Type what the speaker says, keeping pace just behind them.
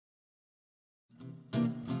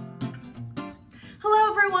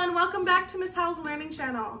everyone, welcome back to Miss Howell's Learning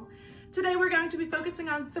Channel. Today we're going to be focusing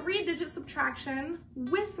on 3-digit subtraction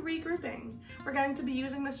with regrouping. We're going to be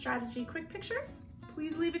using the strategy quick pictures.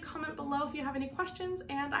 Please leave a comment below if you have any questions,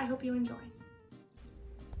 and I hope you enjoy.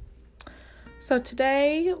 So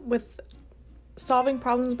today, with solving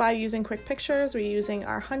problems by using quick pictures, we're using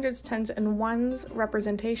our hundreds, tens, and ones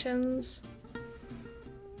representations.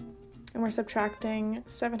 And we're subtracting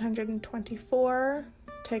 724,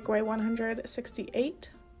 take away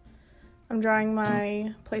 168. I'm drawing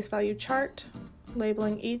my place value chart,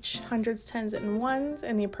 labeling each hundreds, tens, and ones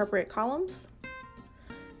in the appropriate columns.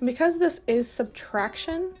 And because this is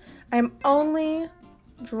subtraction, I'm only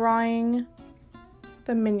drawing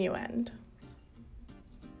the minuend.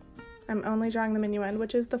 I'm only drawing the minuend,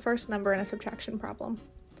 which is the first number in a subtraction problem.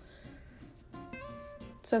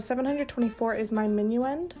 So 724 is my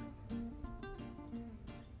minuend.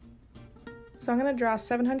 So I'm going to draw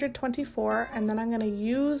 724, and then I'm going to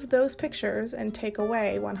use those pictures and take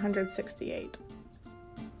away 168.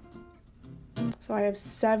 So I have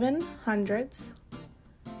 7 hundreds,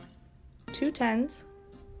 2 tens,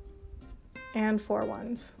 and 4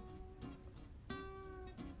 ones.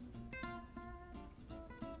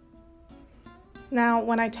 Now,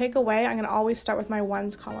 when I take away, I'm going to always start with my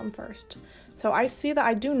ones column first. So I see that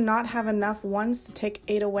I do not have enough ones to take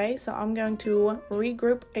 8 away, so I'm going to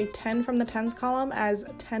regroup a 10 from the tens column as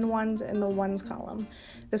 10 ones in the ones column.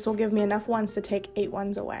 This will give me enough ones to take 8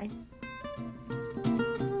 ones away.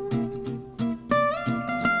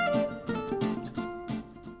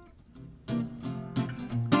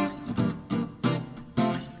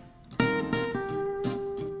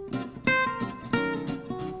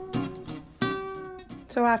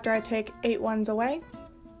 So after I take 8 ones away,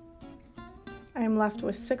 I am left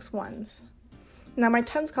with 6 ones. Now my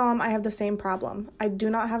tens column, I have the same problem. I do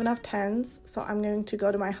not have enough tens, so I'm going to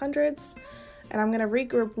go to my hundreds, and I'm going to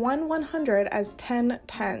regroup one 100 as 10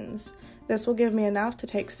 tens. This will give me enough to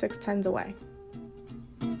take 6 tens away.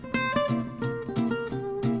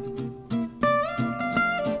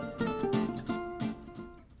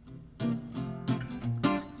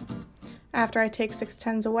 After I take 6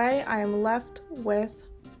 tens away, I am left with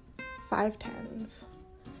 5 tens.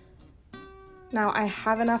 Now I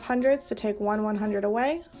have enough hundreds to take one 100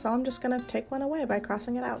 away, so I'm just going to take one away by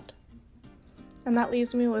crossing it out. And that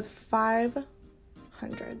leaves me with 5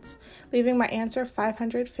 hundreds, leaving my answer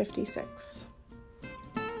 556.